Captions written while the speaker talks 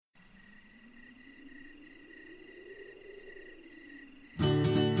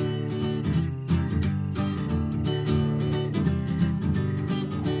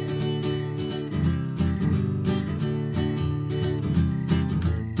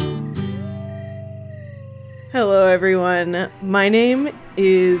Hello, everyone. My name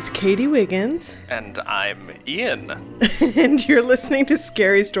is Katie Wiggins. And I'm Ian. And you're listening to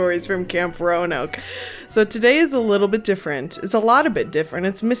Scary Stories from Camp Roanoke. So today is a little bit different. It's a lot a bit different.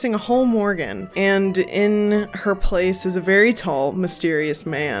 It's missing a whole Morgan. And in her place is a very tall, mysterious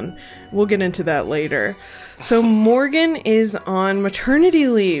man. We'll get into that later. So Morgan is on maternity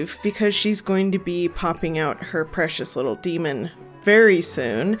leave because she's going to be popping out her precious little demon very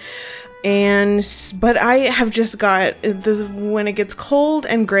soon. But I have just got this, when it gets cold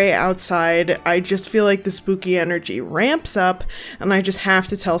and gray outside, I just feel like the spooky energy ramps up and I just have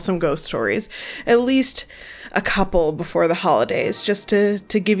to tell some ghost stories. At least a couple before the holidays, just to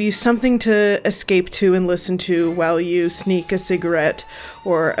give you something to escape to and listen to while you sneak a cigarette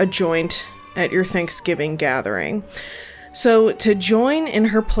or a joint at your Thanksgiving gathering. So to join in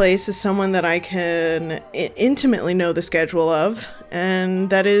her place is someone that I can intimately know the schedule of, and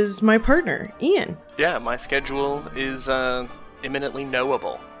that is my partner, Ian. Yeah, my schedule is imminently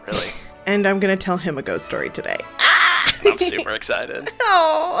knowable, really. And I'm going to tell him a ghost story today. I'm super excited.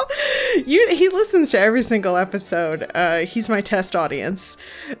 Oh, he listens to every single episode. He's my test audience.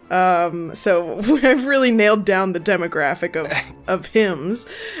 So I've really nailed down the demographic of hymns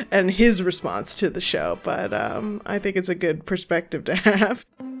and his response to the show. But I think it's a good perspective to have.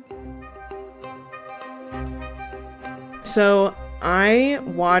 So I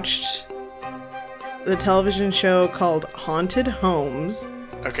watched the television show called Haunted Homes.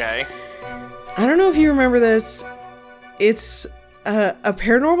 Okay. I don't know if you remember this. It's a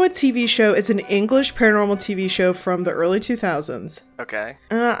paranormal TV show. It's an English paranormal TV show from the early 2000s. Okay.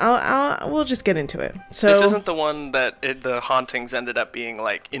 We'll just get into it. So this isn't the one that the hauntings ended up being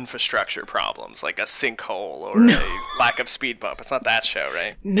like infrastructure problems, like a sinkhole or a lack of speed bump. It's not that show,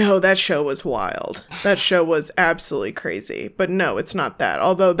 right? No, that show was wild. That show was absolutely crazy. But no, it's not that.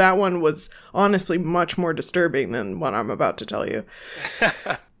 Although that one was honestly much more disturbing than what I'm about to tell you.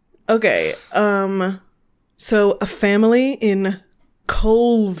 Okay, so a family in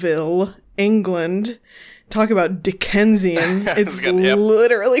Colville, England, talk about Dickensian, it's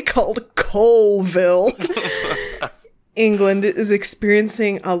literally called Colville, England is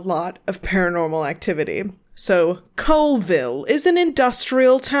experiencing a lot of paranormal activity. So, Colville is an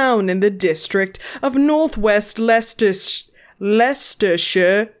industrial town in the district of Northwest Leicestershire,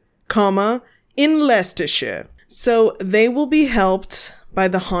 in Leicestershire. So, they will be helped by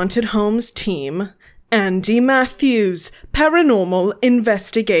the Haunted Homes team, Andy Matthews, paranormal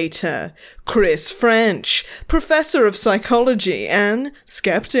investigator, Chris French, professor of psychology and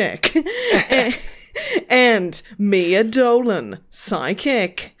skeptic, and Mia Dolan,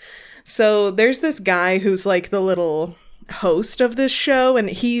 psychic. So there's this guy who's like the little host of this show, and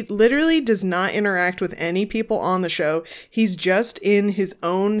he literally does not interact with any people on the show. He's just in his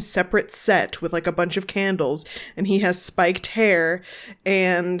own separate set with like a bunch of candles, and he has spiked hair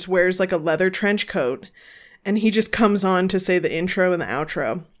and wears like a leather trench coat, and he just comes on to say the intro and the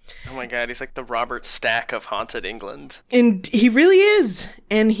outro. Oh my god, he's like the Robert Stack of Haunted England. And he really is.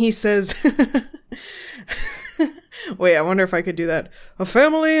 And he says wait, I wonder if I could do that. A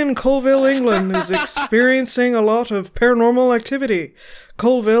family in Colville, England is experiencing a lot of paranormal activity.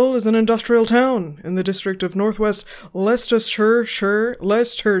 Colville is an industrial town in the district of Northwest Leicestershire.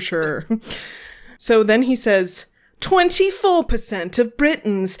 So then he says, 24% of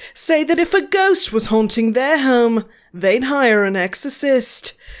Britons say that if a ghost was haunting their home, they'd hire an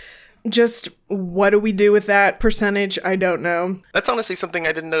exorcist. Just what do we do with that percentage? I don't know. That's honestly something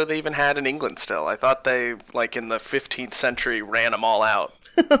I didn't know they even had in England still. I thought they, like, in the 15th century ran them all out.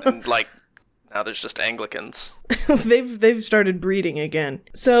 And, like, now there's just Anglicans. They've started breeding again.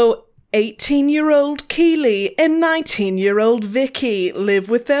 So 18-year-old Keely and 19-year-old Vicky live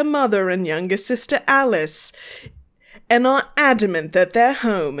with their mother and younger sister Alice and are adamant that their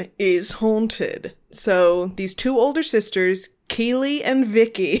home is haunted. So these two older sisters, Keely and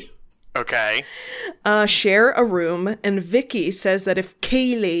Vicky, okay, share a room, and Vicky says that if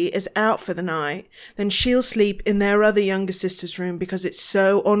Keely is out for the night, then she'll sleep in their other younger sister's room because it's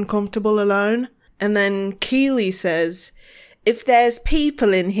so uncomfortable alone. And then Keely says, if there's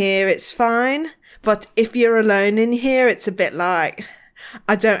people in here, it's fine, but if you're alone in here, it's a bit like,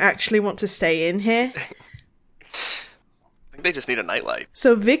 I don't actually want to stay in here. I think they just need a nightlight.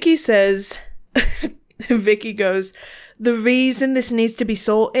 So Vicky says, Vicky goes, the reason this needs to be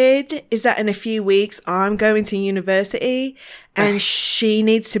sorted is that in a few weeks I'm going to university and she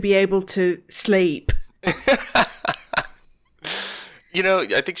needs to be able to sleep. You know,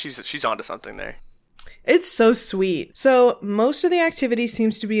 I think she's onto something there. It's so sweet. So most of the activity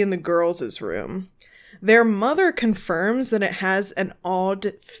seems to be in the girls' room. Their mother confirms that it has an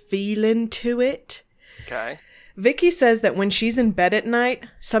odd feeling to it. Okay. Vicky says that when she's in bed at night,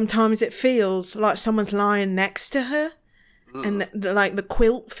 sometimes it feels like someone's lying next to her. Ugh. And the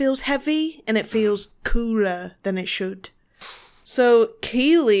quilt feels heavy and it feels cooler than it should. So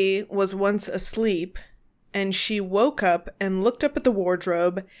Keely was once asleep and she woke up and looked up at the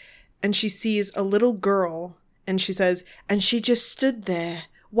wardrobe and she sees a little girl and she says, and she just stood there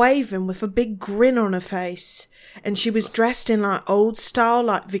waving with a big grin on her face. And she was dressed in like old style,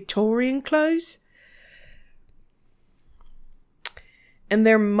 like Victorian clothes. And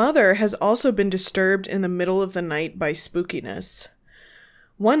their mother has also been disturbed in the middle of the night by spookiness.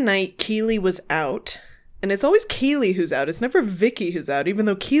 One night, Keely was out. And it's always Keely who's out. It's never Vicky who's out, even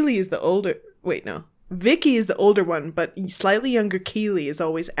though Keely is the older... Wait, no. Vicky is the older one, but slightly younger Keely is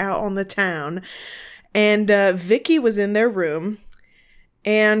always out on the town. And Vicky was in their room.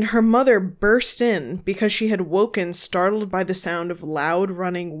 And her mother burst in because she had woken startled by the sound of loud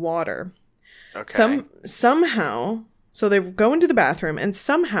running water. Okay. Somehow... So they go into the bathroom, and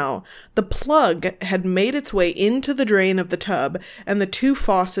somehow the plug had made its way into the drain of the tub, and the two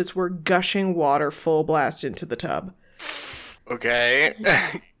faucets were gushing water full blast into the tub. Okay.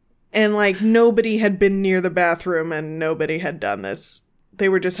 And, like, nobody had been near the bathroom, and nobody had done this. They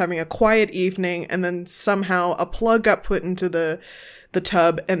were just having a quiet evening, and then somehow a plug got put into the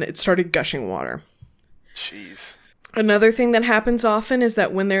tub, and it started gushing water. Jeez. Another thing that happens often is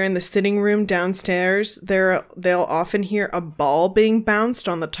that when they're in the sitting room downstairs, they'll often hear a ball being bounced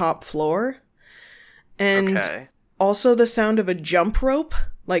on the top floor. And also the sound of a jump rope,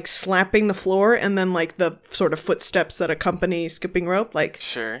 like slapping the floor, and then like the sort of footsteps that accompany skipping rope, like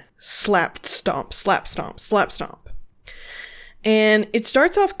sure. Slap, stomp, slap, stomp, slap, stomp. And it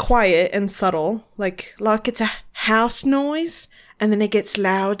starts off quiet and subtle, like it's a house noise, and then it gets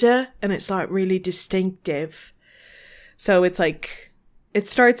louder, and it's like really distinctive. So it's like, it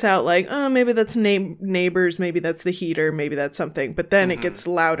starts out like, oh, maybe that's neighbors, maybe that's the heater, maybe that's something. But then it gets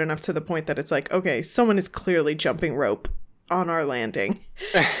loud enough to the point that it's like, okay, someone is clearly jumping rope on our landing.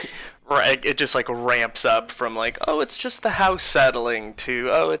 Right, it just like ramps up from like, oh, it's just the house settling to,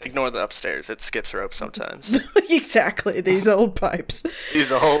 oh, ignore the upstairs. It skips rope sometimes. Exactly, these old pipes.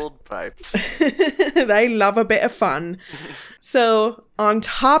 These old pipes. They love a bit of fun. So on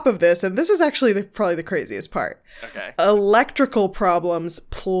top of this, and this is actually probably the craziest part. Okay. Electrical problems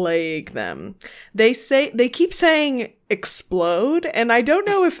plague them. They keep saying explode, and I don't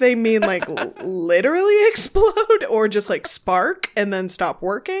know if they mean like literally explode or just like spark and then stop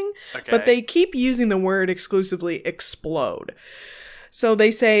working. Okay. But they keep using the word exclusively explode. So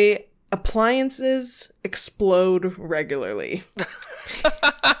they say appliances explode regularly.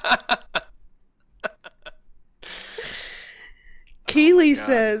 Keely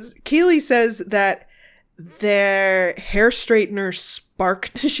says that their hair straightener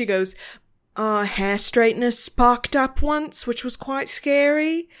sparked. She goes, our hair straightener sparked up once, which was quite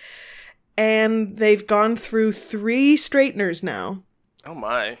scary. And they've gone through 3 straighteners now. Oh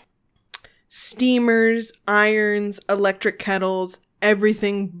my. Steamers, irons, electric kettles,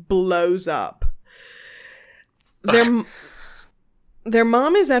 everything blows up. Their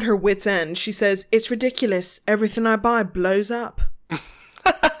mom is at her wit's end. She says, it's ridiculous. Everything I buy blows up.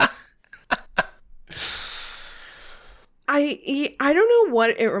 I don't know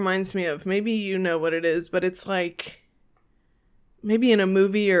what it reminds me of. Maybe you know what it is, but it's like maybe in a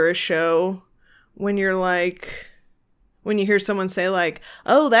movie or a show when you're like, when you hear someone say like,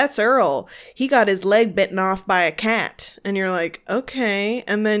 oh, that's Earl. He got his leg bitten off by a cat. And you're like, okay.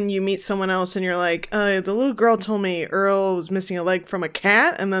 And then you meet someone else and you're like, the little girl told me Earl was missing a leg from a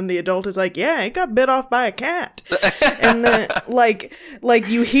cat. And then the adult is like, yeah, he got bit off by a cat. And then like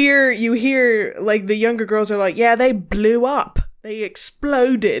you hear like the younger girls are like, yeah, they blew up. They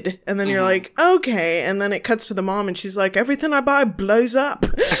exploded. And then you're like, okay. And then it cuts to the mom and she's like, everything I buy blows up.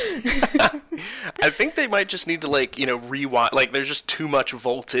 I think they might just need to like, rewind. Like there's just too much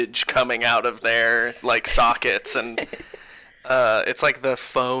voltage coming out of their like sockets. And it's like the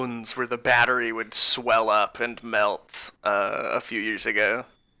phones where the battery would swell up and melt a few years ago.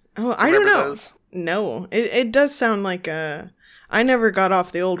 Oh, I don't know. Those? No, it does sound like I never got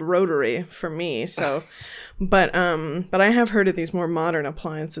off the old rotary for me, so... But I have heard of these more modern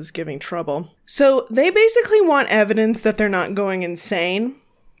appliances giving trouble. So they basically want evidence that they're not going insane.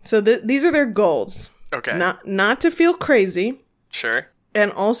 So these are their goals. Okay. Not to feel crazy. Sure.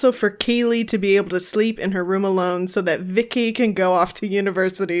 And also for Keely to be able to sleep in her room alone so that Vicky can go off to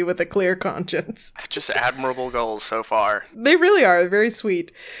university with a clear conscience. Just admirable goals so far. They really are. They're very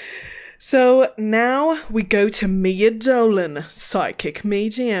sweet. So now we go to Mia Dolan, psychic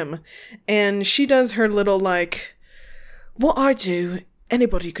medium, and she does her little like, what I do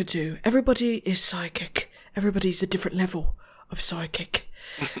anybody could do. Everybody is psychic. Everybody's a different level of psychic.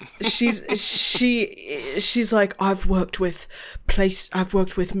 She's like, I've worked with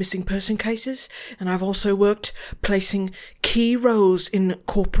missing person cases, and I've also worked placing key roles in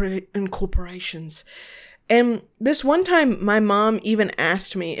corporations. And this one time, my mom even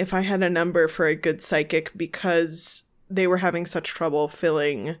asked me if I had a number for a good psychic because they were having such trouble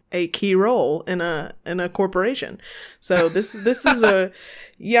filling a key role in a corporation. So this is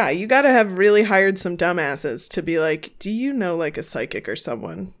you got to have really hired some dumbasses to be like, do you know like a psychic or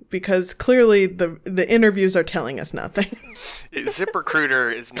someone? Because clearly the interviews are telling us nothing.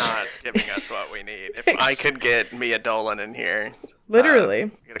 ZipRecruiter is not giving us what we need. If I could get Mia Dolan in here,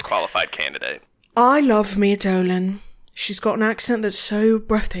 literally, get a qualified candidate. I love Mia Dolan. She's got an accent that's so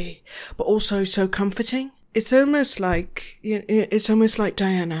breathy, but also so comforting. It's almost like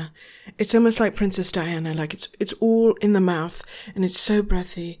Diana. It's almost like Princess Diana. Like it's all in the mouth, and it's so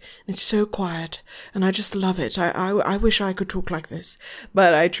breathy, and it's so quiet, and I just love it. I wish I could talk like this,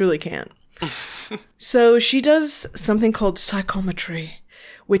 but I truly can't. So she does something called psychometry,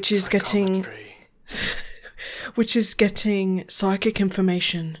 which is getting psychic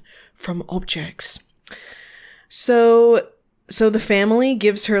information from objects. So the family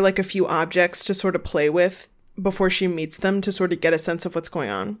gives her like a few objects to sort of play with before she meets them to sort of get a sense of what's going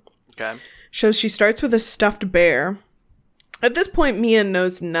on. Okay. So she starts with a stuffed bear. At this point, Mia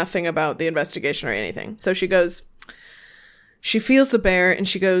knows nothing about the investigation or anything. So she feels the bear and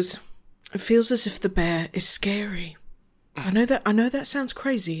she goes, it feels as if the bear is scary. I know that sounds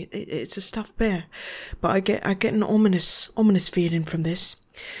crazy. It's a stuffed bear, but I get an ominous feeling from this.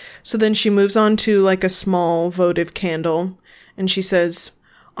 So then she moves on to like a small votive candle, and she says,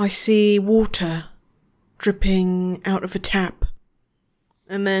 I see water dripping out of a tap.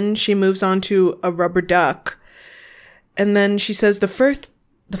 And then she moves on to a rubber duck. And then she says, the first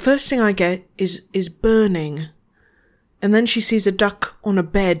thing I get is burning. And then she sees a duck on a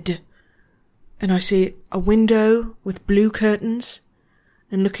bed. And I see a window with blue curtains,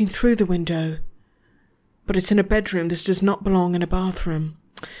 and looking through the window. But it's in a bedroom. This does not belong in a bathroom.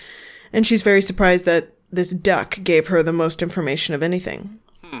 And she's very surprised that this duck gave her the most information of anything.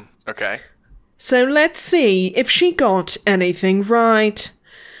 Okay. So let's see if she got anything right.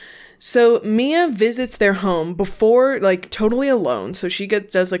 So Mia visits their home before, like, totally alone. So she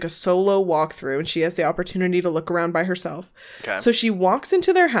does like a solo walkthrough, and she has the opportunity to look around by herself. Okay. So she walks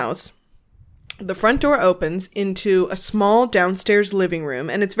into their house. The front door opens into a small downstairs living room,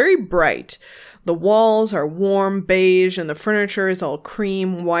 and it's very bright. The walls are warm beige, and the furniture is all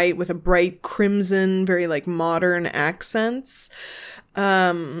cream white with a bright crimson, very like modern accents.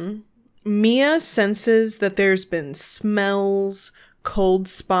 Mia senses that there's been smells, cold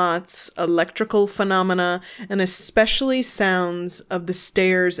spots, electrical phenomena, and especially sounds of the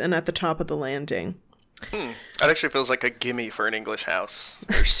stairs and at the top of the landing. That actually feels like a gimme for an English house.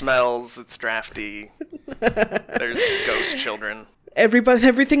 There's smells, it's drafty, there's ghost children.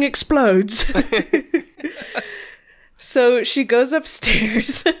 Everything explodes. So she goes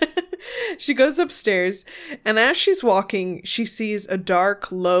upstairs. And as she's walking, she sees a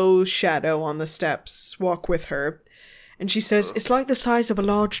dark, low shadow on the steps walk with her. And she says, it's like the size of a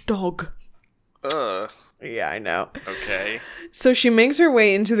large dog. Yeah, I know. Okay. So she makes her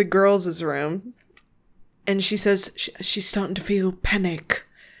way into the girls' room. And she says she's starting to feel panic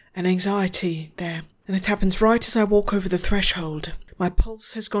and anxiety there. And it happens right as I walk over the threshold. My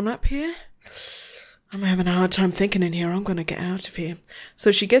pulse has gone up here. I'm having a hard time thinking in here. I'm going to get out of here.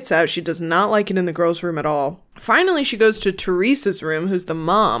 So she gets out. She does not like it in the girls' room at all. Finally, she goes to Teresa's room, who's the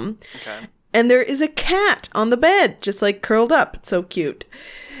mom. Okay. And there is a cat on the bed, just like curled up. It's so cute.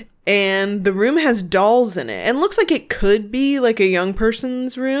 And the room has dolls in it. And looks like it could be like a young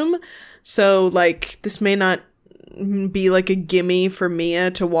person's room. So, like, this may not be like a gimme for Mia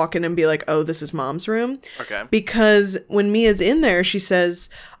to walk in and be like, oh, this is mom's room. Okay. Because when Mia's in there, she says,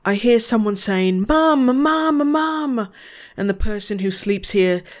 I hear someone saying, Mom, Mom, Mom. And the person who sleeps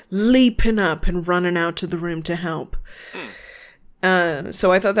here leaping up and running out to the room to help.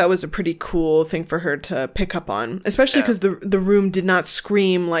 So I thought that was a pretty cool thing for her to pick up on, especially because the room did not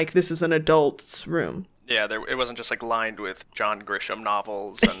scream like this is an adult's room. Yeah, it wasn't just like lined with John Grisham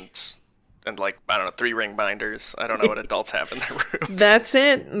novels and like, I don't know, 3-ring binders. I don't know what adults have in their rooms. That's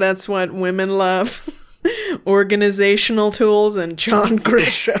it. That's what women love. Organizational tools and John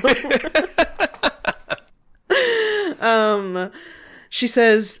Grisham. She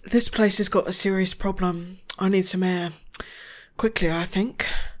says, this place has got a serious problem. I need some air. Quickly, I think.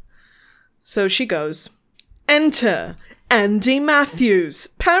 So she goes, enter Andy Matthews,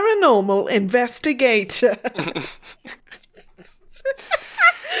 paranormal investigator.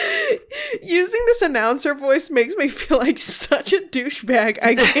 this announcer voice makes me feel like such a douchebag.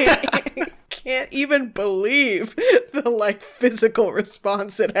 I can't even believe the like physical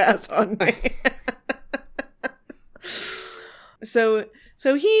response it has on me. So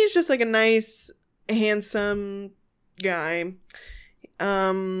he's just like a nice, handsome guy.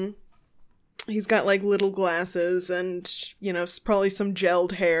 He's got like little glasses and, you know, probably some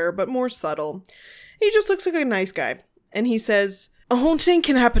gelled hair, but more subtle. He just looks like a nice guy. And he says, a haunting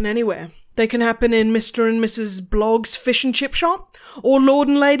can happen anywhere. They can happen in Mr. and Mrs. Blogg's fish and chip shop or Lord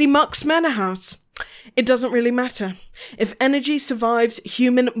and Lady Muck's manor house. It doesn't really matter. If energy survives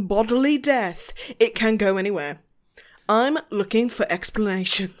human bodily death, it can go anywhere. I'm looking for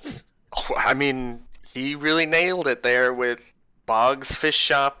explanations. Oh, I mean, he really nailed it there with Boggs Fish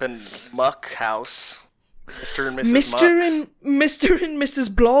Shop and Muck House. Mr. and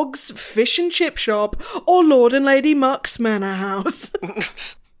Mrs. Blogg's Fish and Chip Shop or Lord and Lady Muck's Manor House.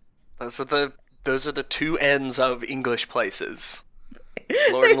 Those are the two ends of English places.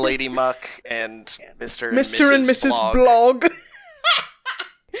 Lord and Lady Muck and Mr. and Mrs. Blogg.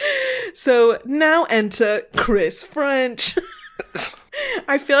 So now enter Chris French.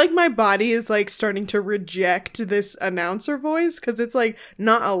 I feel like my body is like starting to reject this announcer voice because it's like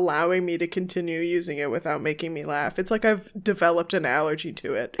not allowing me to continue using it without making me laugh. It's like I've developed an allergy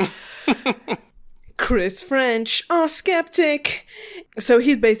to it. Chris French, our skeptic. So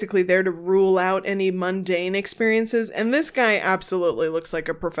he's basically there to rule out any mundane experiences. And this guy absolutely looks like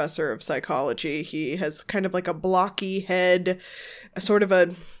a professor of psychology. He has kind of like a blocky head, a sort of a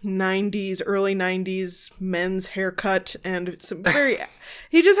 90s, early 90s men's haircut. And it's very,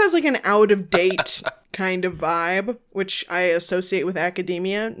 he just has like an out of date kind of vibe, which I associate with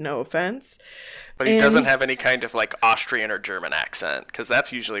academia. No offense. But he doesn't have any kind of like Austrian or German accent, because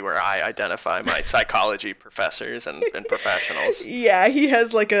that's usually where I identify my psychology professors and professionals. Yeah, he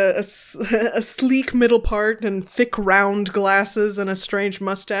has like a sleek middle part and thick round glasses and a strange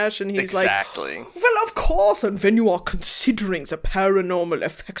mustache, and he's exactly. Like, well, of course, and when you are considering the paranormal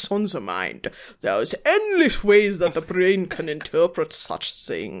effects on the mind, there's endless ways that the brain can interpret such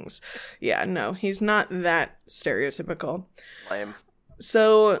things. Yeah, no, he's not that stereotypical. Lame.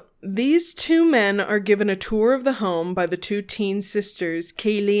 So these two men are given a tour of the home by the two teen sisters,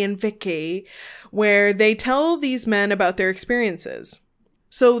 Kaylee and Vicky, where they tell these men about their experiences.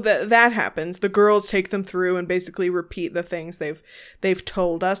 So that happens. The girls take them through and basically repeat the things they've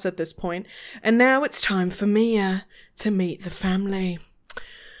told us at this point. And now it's time for Mia to meet the family.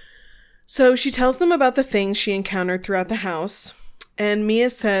 So she tells them about the things she encountered throughout the house. And Mia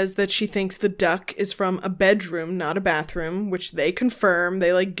says that she thinks the duck is from a bedroom, not a bathroom, which they confirm.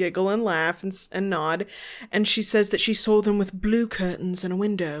 They like giggle and laugh and nod. And she says that she saw them with blue curtains and a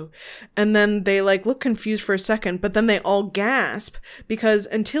window. And then they like look confused for a second, but then they all gasp because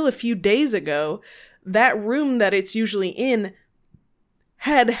until a few days ago, that room that it's usually in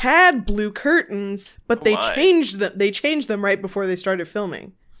had blue curtains, but they changed them. They changed them right before they started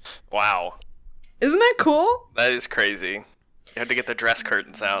filming. Wow. Isn't that cool? That is crazy. You had to get the dress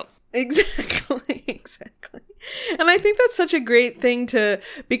curtains out. Exactly. And I think that's such a great thing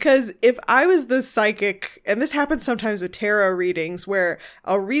because if I was the psychic, and this happens sometimes with tarot readings where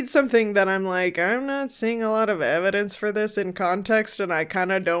I'll read something that I'm like, I'm not seeing a lot of evidence for this in context and I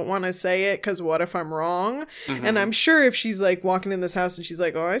kind of don't want to say it because what if I'm wrong? Mm-hmm. And I'm sure if she's like walking in this house and she's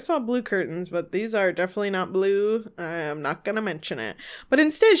like, oh, I saw blue curtains, but these are definitely not blue, I'm not going to mention it. But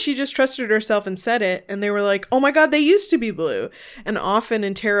instead she just trusted herself and said it, and they were like, oh my God, they used to be blue. And often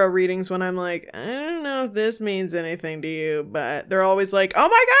in tarot readings when I'm like, I don't know if this means anything to you, but they're always like, oh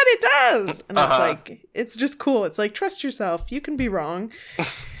my God, it does. And it's like, it's just cool. It's like, trust yourself. You can be wrong.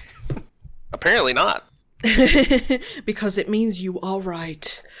 Apparently not. Because it means you are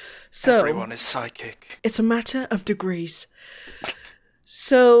right. So everyone is psychic. It's a matter of degrees.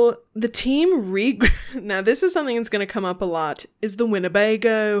 So the team now this is something that's going to come up a lot, is the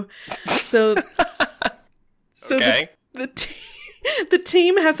Winnebago. So okay. The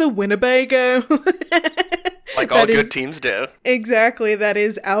team has a Winnebago. Like all good teams do. Exactly. That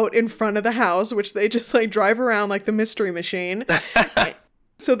is out in front of the house, which they just like drive around like the Mystery Machine.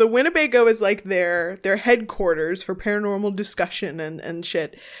 So the Winnebago is like their headquarters for paranormal discussion and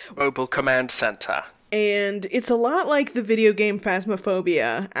shit. Mobile Command Center. And it's a lot like the video game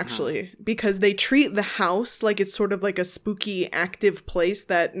Phasmophobia, actually, because they treat the house like it's sort of like a spooky, active place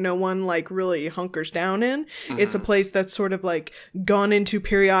that no one like really hunkers down in. Mm-hmm. It's a place that's sort of like gone into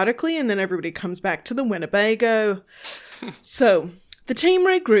periodically, and then everybody comes back to the Winnebago. So the team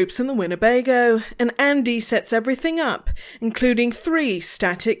regroups in the Winnebago, and Andy sets everything up, including 3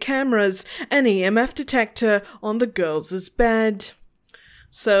 static cameras, an EMF detector on the girls' bed.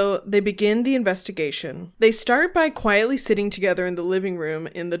 So they begin the investigation. They start by quietly sitting together in the living room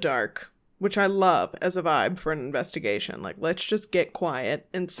in the dark, which I love as a vibe for an investigation. Like, let's just get quiet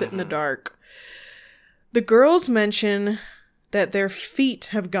and sit in the dark. The girls mention that their feet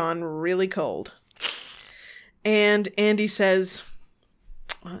have gone really cold. And Andy says,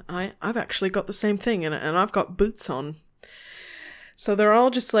 I've actually got the same thing, and I've got boots on. So they're all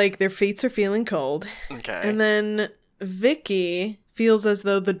just like, their feet are feeling cold. Okay. And then Vicky feels as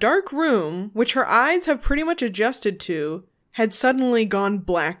though the dark room, which her eyes have pretty much adjusted to, had suddenly gone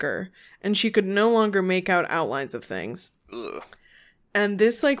blacker, and she could no longer make out outlines of things. Ugh. And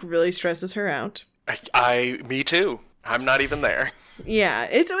this, like, really stresses her out. Me too. I'm not even there. Yeah,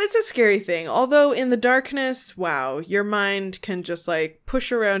 it's a scary thing. Although in the darkness, wow, your mind can just, like,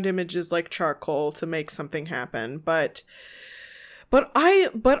 push around images like charcoal to make something happen. But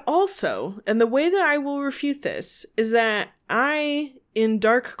also, and the way that I will refute this is that in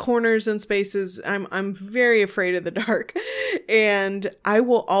dark corners and spaces, I'm very afraid of the dark, and I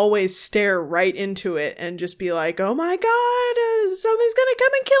will always stare right into it and just be like, oh my god, something's gonna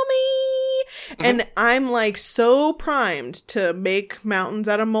come and kill me. And I'm like so primed to make mountains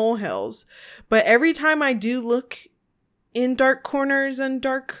out of molehills, but every time I do look in dark corners and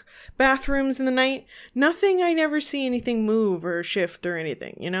dark bathrooms in the night, I never see anything move or shift or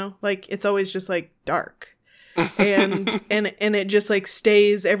anything, you know? Like, it's always just like dark. and it just like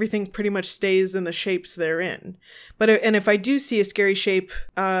everything pretty much stays in the shapes they're in. But if I do see a scary shape,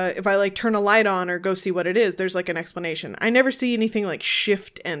 if I like turn a light on or go see what it is, there's like an explanation. I never see anything like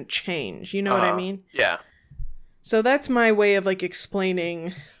shift and change. You know what I mean? Yeah. So that's my way of like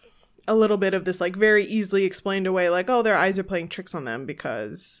explaining a little bit of this like very easily explained away, like, oh, their eyes are playing tricks on them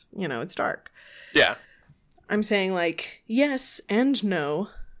because, you know, it's dark. Yeah. I'm saying like yes and no.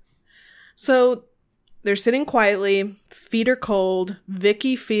 So they're sitting quietly, feet are cold.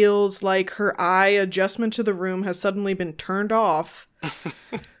 Vicky feels like her eye adjustment to the room has suddenly been turned off,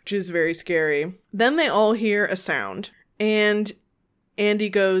 which is very scary. Then they all hear a sound, and Andy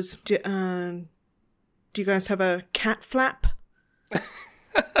goes, do you guys have a cat flap?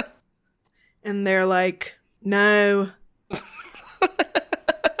 And they're like, no.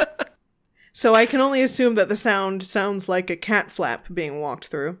 So I can only assume that the sound sounds like a cat flap being walked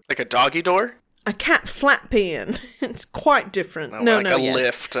through. Like a doggy door? A cat flapping. It's quite different. Like a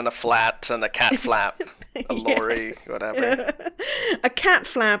lift and a flat and a cat flap. A lorry, whatever. A cat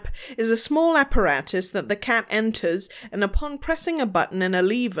flap is a small apparatus that the cat enters, and upon pressing a button and a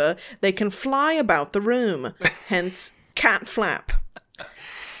lever, they can fly about the room. Hence, cat flap.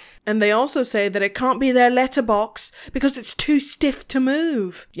 And they also say that it can't be their letterbox because it's too stiff to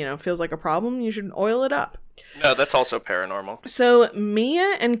move. You know, feels like a problem, you should oil it up. No, that's also paranormal. So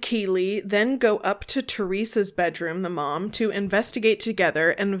Mia and Keely then go up to Teresa's bedroom, the mom, to investigate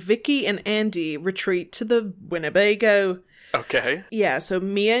together, and Vicky and Andy retreat to the Winnebago. Okay. Yeah, so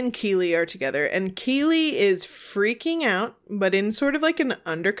Mia and Keely are together, and Keely is freaking out, but in sort of like an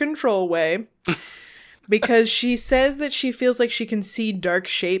under control way. Because she says that she feels like she can see dark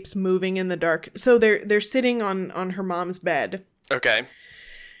shapes moving in the dark. So they're sitting on her mom's bed. Okay.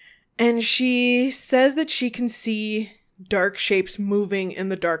 And she says that she can see dark shapes moving in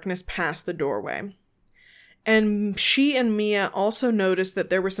the darkness past the doorway. And she and Mia also noticed that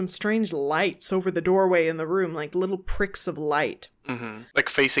there were some strange lights over the doorway in the room, like little pricks of light. Mm-hmm. Like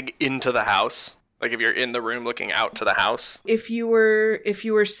facing into the house. Like if you're in the room looking out to the house. If you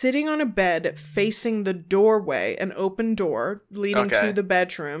were sitting on a bed facing the doorway, an open door leading to the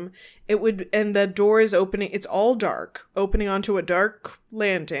bedroom, and the door is opening, it's all dark, opening onto a dark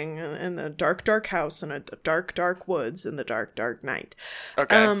landing in the dark, dark house and the dark, dark woods in the dark, dark night.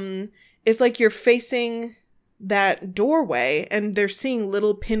 Okay. It's like you're facing that doorway and they're seeing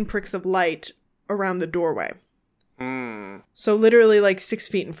little pinpricks of light around the doorway. So literally like 6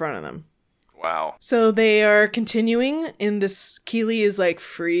 feet in front of them. Wow. So they are continuing in this. Keely is like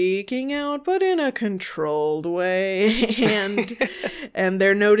freaking out, but in a controlled way. And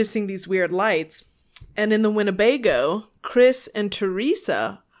they're noticing these weird lights. And in the Winnebago, Chris and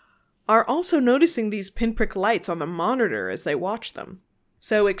Teresa are also noticing these pinprick lights on the monitor as they watch them.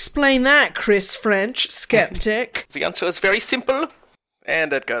 So explain that, Chris French, skeptic. The answer is very simple,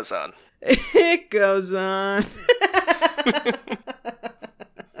 and it goes on. It goes on.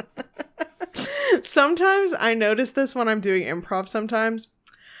 Sometimes I notice this when I'm doing improv sometimes.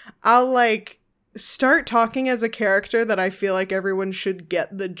 I'll like start talking as a character that I feel like everyone should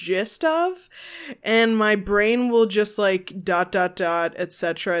get the gist of, and my brain will just like ...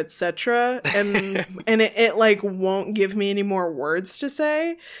 etc., etc., and it like won't give me any more words to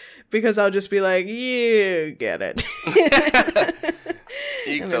say because I'll just be like, you get it.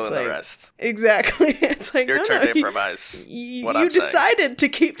 You And fill it's in the like- rest. Exactly. It's like, Your no, turn no, to improvise. You what I'm saying. decided to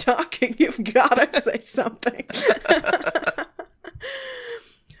keep talking. You've got to say something.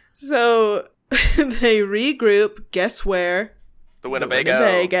 So they regroup. Guess where? The Winnebago.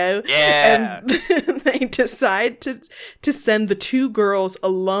 Winnebago. Yeah. And they decide to send the two girls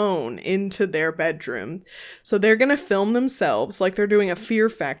alone into their bedroom. So they're going to film themselves like they're doing a Fear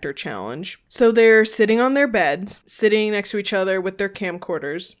Factor challenge. So they're sitting on their bed, sitting next to each other with their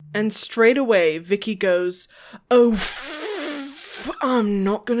camcorders. And straight away, Vicky goes, "Oh, I'm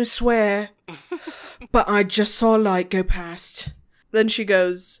not going to swear, but I just saw a light go past." Then she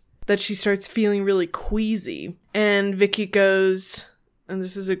goes that she starts feeling really queasy. And Vicky goes, and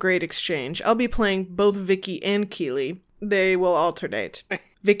this is a great exchange. I'll be playing both Vicky and Keely. They will alternate.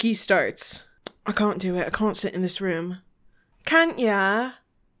 Vicky starts. "I can't do it. I can't sit in this room." "Can't ya?"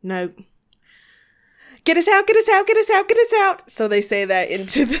 "No." "Get us out, get us out, get us out, get us out." So they say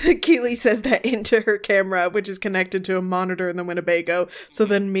that Keely says that into her camera, which is connected to a monitor in the Winnebago. So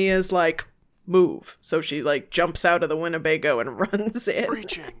then Mia's like, "Move." So she like jumps out of the Winnebago and runs in.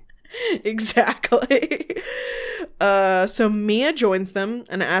 Reaching. Exactly. So Mia joins them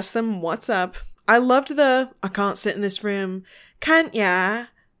and asks them what's up. I loved the "I can't sit in this room." "Can't ya?"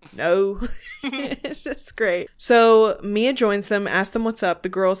 "No." It's just great. So Mia joins them, asks them what's up. The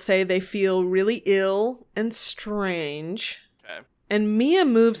girls say they feel really ill and strange. Okay. And Mia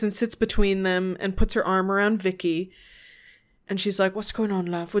moves and sits between them and puts her arm around Vicky. And she's like, "What's going on,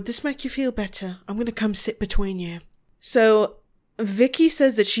 love? Would this make you feel better? I'm going to come sit between you." So Vicky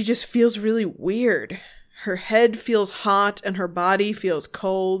says that she just feels really weird. Her head feels hot and her body feels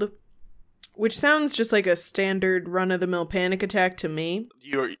cold, which sounds just like a standard run-of-the-mill panic attack to me.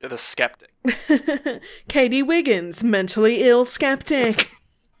 You're the skeptic. Katie Wiggins, mentally ill skeptic.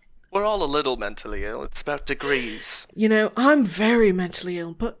 We're all a little mentally ill. It's about degrees. You know, I'm very mentally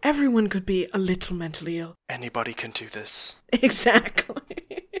ill, but everyone could be a little mentally ill. Anybody can do this. Exactly.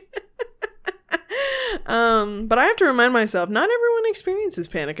 But I have to remind myself, not everyone experiences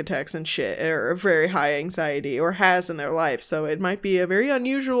panic attacks and shit, or very high anxiety, or has in their life, so it might be a very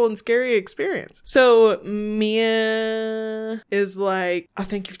unusual and scary experience. So Mia is like, "I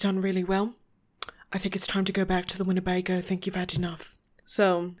think you've done really well. I think it's time to go back to the Winnebago. I think you've had enough."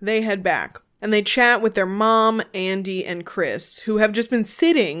 So they head back, and they chat with their mom, Andy, and Chris, who have just been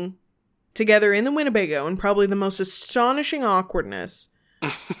sitting together in the Winnebago in probably the most astonishing awkwardness.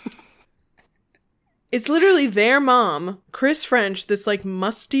 It's literally their mom, Chris French, this like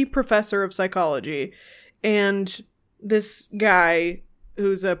musty professor of psychology, and this guy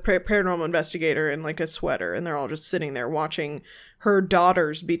who's a paranormal investigator in like a sweater, and they're all just sitting there watching her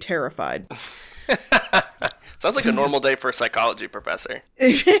daughters be terrified. Sounds like a normal day for a psychology professor.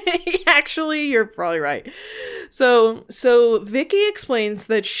 Actually, you're probably right. So Vicky explains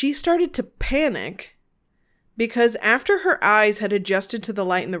that she started to panic because after her eyes had adjusted to the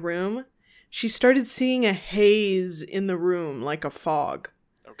light in the room, she started seeing a haze in the room, like a fog.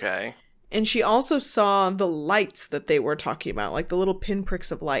 Okay. And she also saw the lights that they were talking about, like the little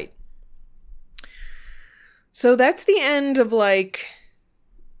pinpricks of light. So that's the end of, like,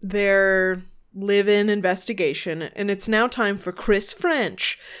 their live-in investigation, and it's now time for Chris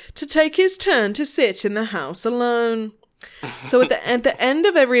French to take his turn to sit in the house alone. So at the end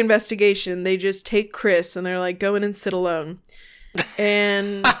of every investigation, they just take Chris, and they're like, "Go in and sit alone."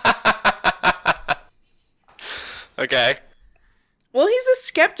 And... Okay. Well, he's a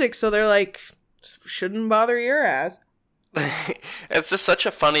skeptic, so they're like, "Shouldn't bother your ass." It's just such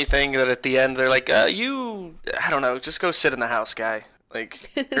a funny thing that at the end they're like, I don't know, just go sit in the house, guy.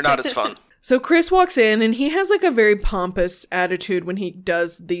 Like, you're not as fun. So Chris walks in, and he has like a very pompous attitude when he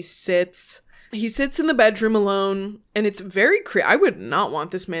does these sits. He sits in the bedroom alone, and it's very I would not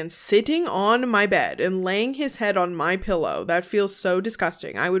want this man sitting on my bed and laying his head on my pillow. That feels so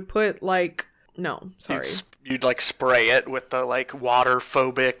disgusting. I would put like... No, sorry. You'd like spray it with the like water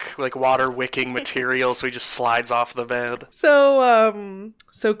wicking material so he just slides off the bed. So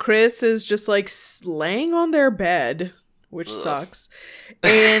Chris is just like laying on their bed, which sucks.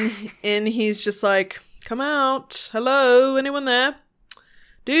 And he's just like, "Come out. Hello, anyone there?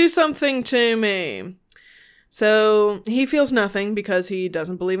 Do something to me." So he feels nothing because he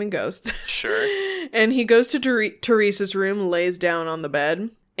doesn't believe in ghosts. Sure. And he goes to Teresa's room, lays down on the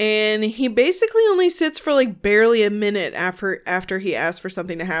bed. And he basically only sits for like barely a minute after he asks for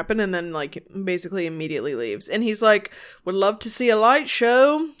something to happen, and then like basically immediately leaves. And he's like, "Would love to see a light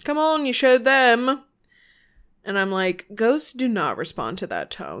show. Come on, you showed them." And I'm like, ghosts do not respond to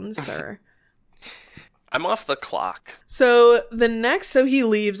that tone, sir. I'm off the clock. So he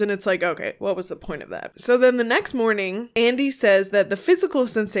leaves and it's like, okay, what was the point of that? So then the next morning, Andy says that the physical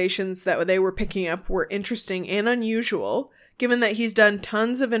sensations that they were picking up were interesting and unusual, given that he's done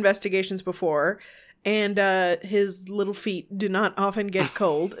tons of investigations before and his little feet do not often get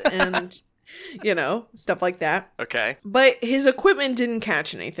cold and, stuff like that. Okay. But his equipment didn't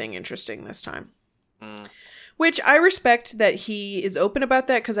catch anything interesting this time. Which I respect that he is open about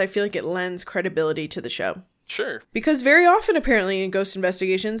that because I feel like it lends credibility to the show. Sure. Because very often, apparently, in ghost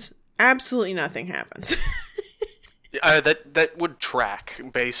investigations, absolutely nothing happens. That would track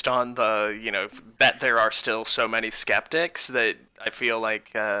based on that there are still so many skeptics that I feel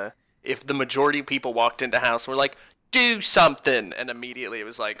like if the majority of people walked into house and were like, do something, and immediately it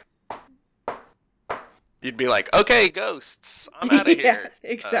was like, you'd be like, okay, ghosts, I'm out of here.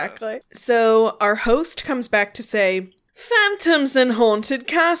 Exactly. So our host comes back to say, phantoms and haunted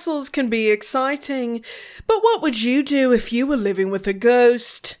castles can be exciting, but what would you do if you were living with a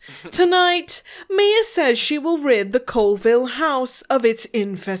ghost? Tonight, Mia says she will rid the Colville house of its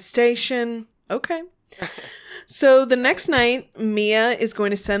infestation. Okay. So the next night, Mia is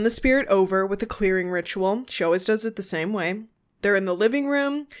going to send the spirit over with a clearing ritual. She always does it the same way. They're in the living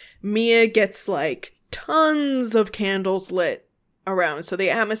room. Mia gets tons of candles lit around. So the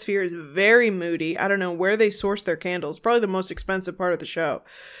atmosphere is very moody. I don't know where they source their candles. Probably the most expensive part of the show.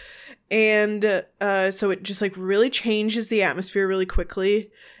 And so it just really changes the atmosphere really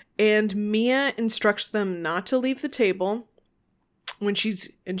quickly. And Mia instructs them not to leave the table when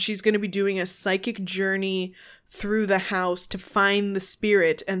she's going to be doing a psychic journey through the house to find the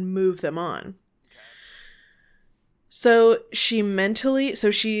spirit and move them on. So she's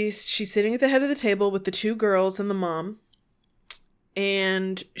sitting at the head of the table with the two girls and the mom,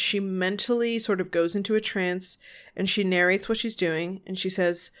 and she mentally sort of goes into a trance, and she narrates what she's doing, and she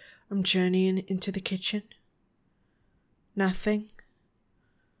says, I'm journeying into the kitchen. Nothing.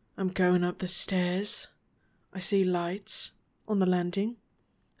 I'm going up the stairs. I see lights on the landing.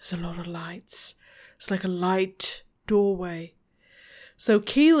 There's a lot of lights. It's like a light doorway. So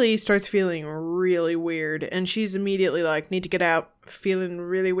Keely starts feeling really weird, and she's immediately like, need to get out, feeling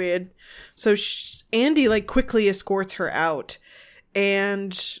really weird. So Andy quickly escorts her out,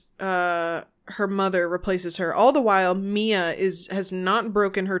 and her mother replaces her. All the while, Mia has not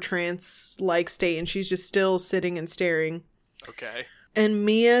broken her trance-like state, and she's just still sitting and staring. Okay. And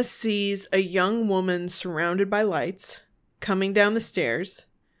Mia sees a young woman surrounded by lights coming down the stairs,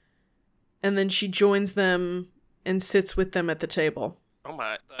 and then she joins them and sits with them at the table. Oh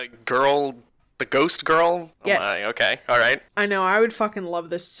my, the ghost girl? Oh yes. My, okay, alright. I know, I would fucking love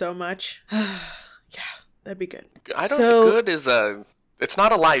this so much. Yeah, that'd be good. I don't know, good is it's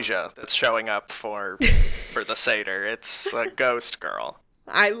not Elijah that's showing up for the Seder, it's a ghost girl.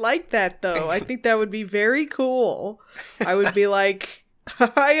 I like that though, I think that would be very cool. I would be like,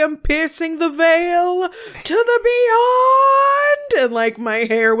 I am piercing the veil to the beyond! And my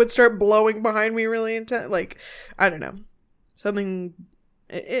hair would start blowing behind me really intense. I don't know. Something,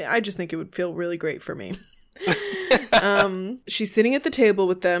 I just think it would feel really great for me. She's sitting at the table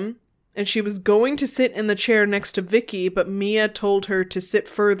with them, and she was going to sit in the chair next to Vicky, but Mia told her to sit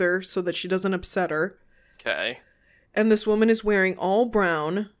further so that she doesn't upset her. Okay. And this woman is wearing all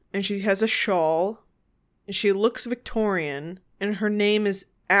brown, and she has a shawl, and she looks Victorian, and her name is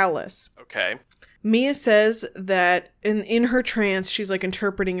Alice. Okay. Mia says that in her trance, she's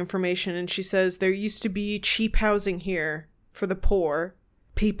interpreting information, and she says there used to be cheap housing here for the poor.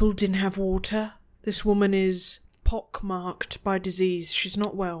 People didn't have water. This woman is pockmarked by disease. She's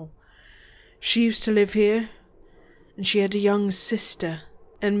not well. She used to live here, and she had a young sister.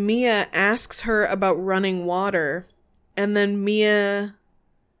 And Mia asks her about running water, and then Mia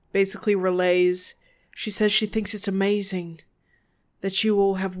basically relays, she says she thinks it's amazing that you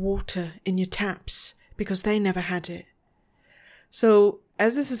all have water in your taps, because they never had it. So,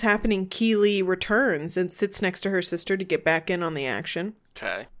 as this is happening, Keely returns and sits next to her sister to get back in on the action.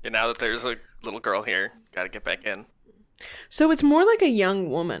 Okay. And now that there's a little girl here, gotta get back in. So it's more like a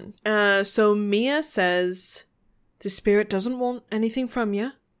young woman. So Mia says, the spirit doesn't want anything from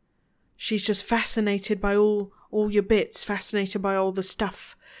you. She's just fascinated by all your bits, fascinated by all the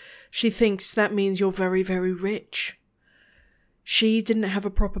stuff. She thinks that means you're very, very rich. She didn't have a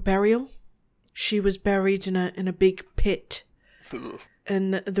proper burial. She was buried in a big pit.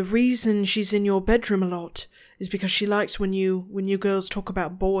 And the reason she's in your bedroom a lot is because she likes when you girls talk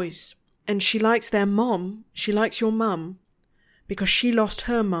about boys. And she likes their mom. She likes your mum because she lost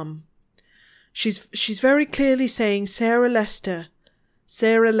her mum. She's very clearly saying Sarah Lester.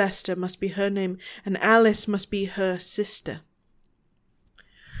 Sarah Lester must be her name, and Alice must be her sister.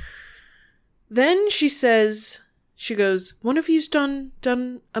 Then she goes, one of you's done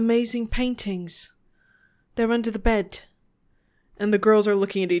amazing paintings. They're under the bed. And the girls are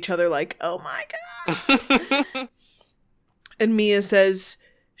looking at each other like, oh my God. And Mia says,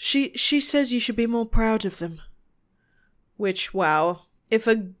 she says you should be more proud of them. Which, wow. If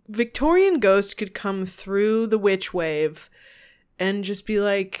a Victorian ghost could come through the witch wave and just be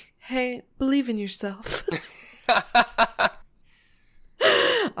like, hey, believe in yourself.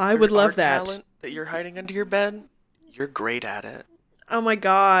 I would love that. Talent that you're hiding under your bed, you're great at it. Oh my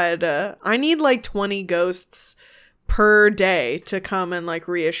God. I need like 20 ghosts per day to come and like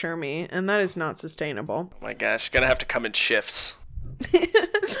reassure me, and that is not sustainable. Oh my gosh, you're gonna have to come in shifts.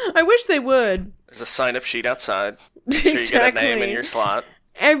 I wish they would. There's a sign-up sheet outside. Make sure you get a name in your slot.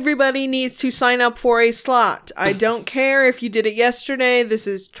 Everybody needs to sign up for a slot. I don't care if you did it yesterday. This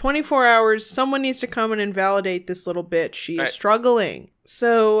is 24 hours. Someone needs to come and invalidate this little bitch. She is struggling.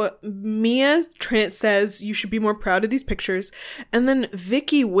 So Mia says you should be more proud of these pictures. And then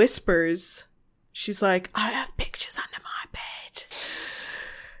Vicky whispers, she's like, I have pictures under my bed.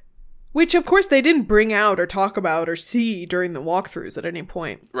 Which, of course, they didn't bring out or talk about or see during the walkthroughs at any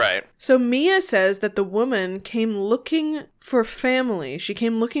point. Right. So Mia says that the woman came looking for family. She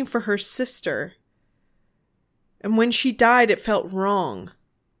came looking for her sister. And when she died, it felt wrong.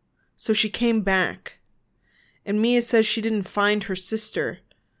 So she came back. And Mia says she didn't find her sister.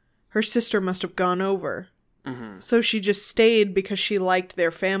 Her sister must have gone over. Mm-hmm. So she just stayed because she liked their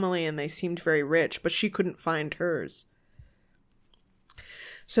family and they seemed very rich, but she couldn't find hers.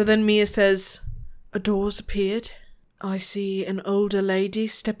 So then Mia says, a door's appeared. I see an older lady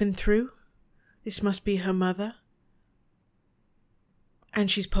stepping through. This must be her mother. And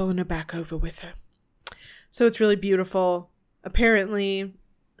she's pulling her back over with her. So it's really beautiful. Apparently,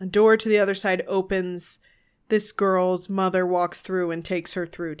 a door to the other side opens. This girl's mother walks through and takes her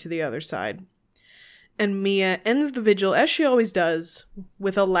through to the other side. And Mia ends the vigil, as she always does,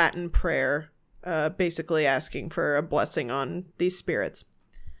 with a Latin prayer, basically asking for a blessing on these spirits.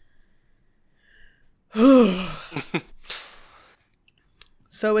 So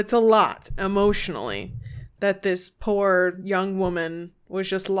it's a lot emotionally that this poor young woman was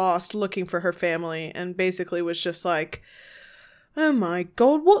just lost looking for her family and basically was just like, oh my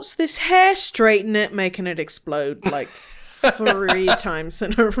God, what's this hair straightener? Making it explode like 3 times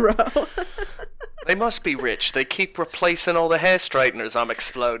in a row. They must be rich. They keep replacing all the hair straighteners. I'm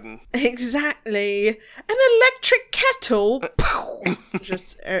exploding. Exactly. An electric kettle.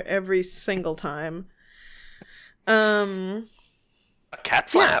 Just every single time. A cat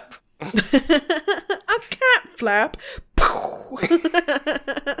flap. Yeah. A cat flap.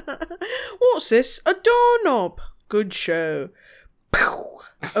 What's this? A doorknob. Good show.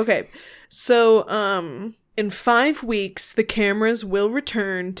 Okay. So, in 5 weeks, the cameras will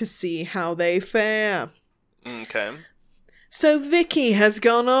return to see how they fare. Okay. So Vicky has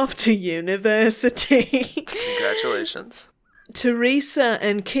gone off to university. Congratulations. Teresa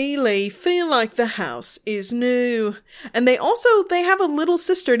and Keely feel like the house is new. And they have a little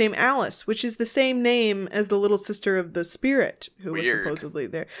sister named Alice, which is the same name as the little sister of the spirit who was supposedly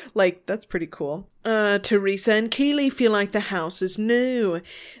there. Like, that's pretty cool. Teresa and Keely feel like the house is new.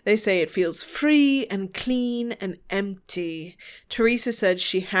 They say it feels free and clean and empty. Teresa said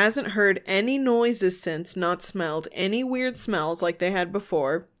she hasn't heard any noises since, not smelled any weird smells like they had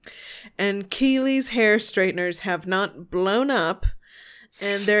before. And Keely's hair straighteners have not blown up,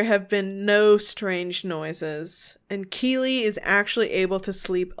 and there have been no strange noises. And Keely is actually able to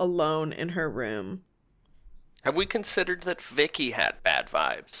sleep alone in her room. Have we considered that Vicky had bad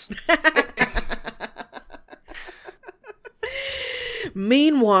vibes?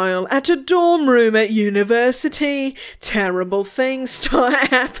 Meanwhile, at a dorm room at university, terrible things start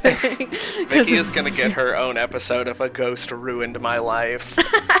happening. Vicky is going to get her own episode of A Ghost Ruined My Life.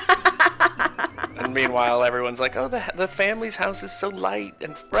 And meanwhile, everyone's like, oh, the family's house is so light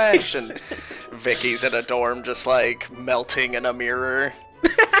and fresh. And Vicky's in a dorm just, like, melting in a mirror.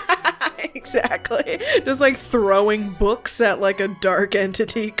 Exactly. Just, like, throwing books at, like, a dark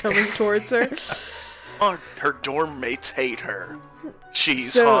entity coming towards her. Oh, her dorm mates hate her.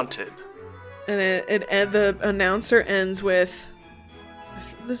 She's haunted. And the announcer ends with,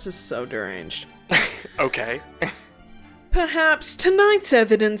 this is so deranged. Okay. Perhaps tonight's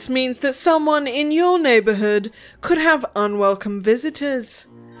evidence means that someone in your neighborhood could have unwelcome visitors.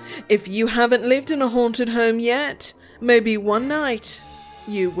 If you haven't lived in a haunted home yet, maybe one night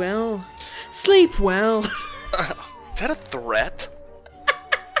you will. Sleep well. Is that a threat?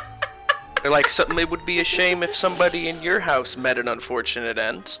 They're like, it would be a shame if somebody in your house met an unfortunate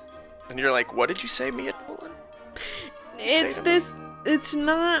end. And you're like, what did you say, Mia Dolan? It's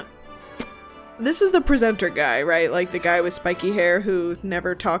not... This is the presenter guy, right? Like the guy with spiky hair who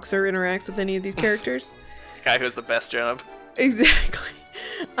never talks or interacts with any of these characters. Guy who has the best job. Exactly.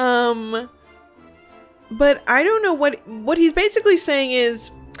 But I don't know what he's basically saying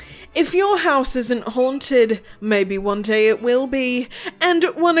is, if your house isn't haunted, maybe one day it will be, and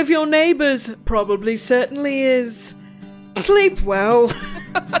one of your neighbors probably certainly is. Sleep well.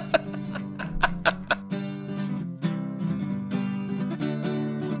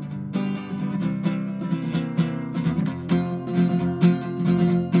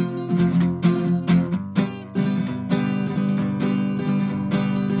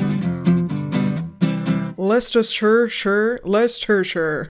 Leicestershire.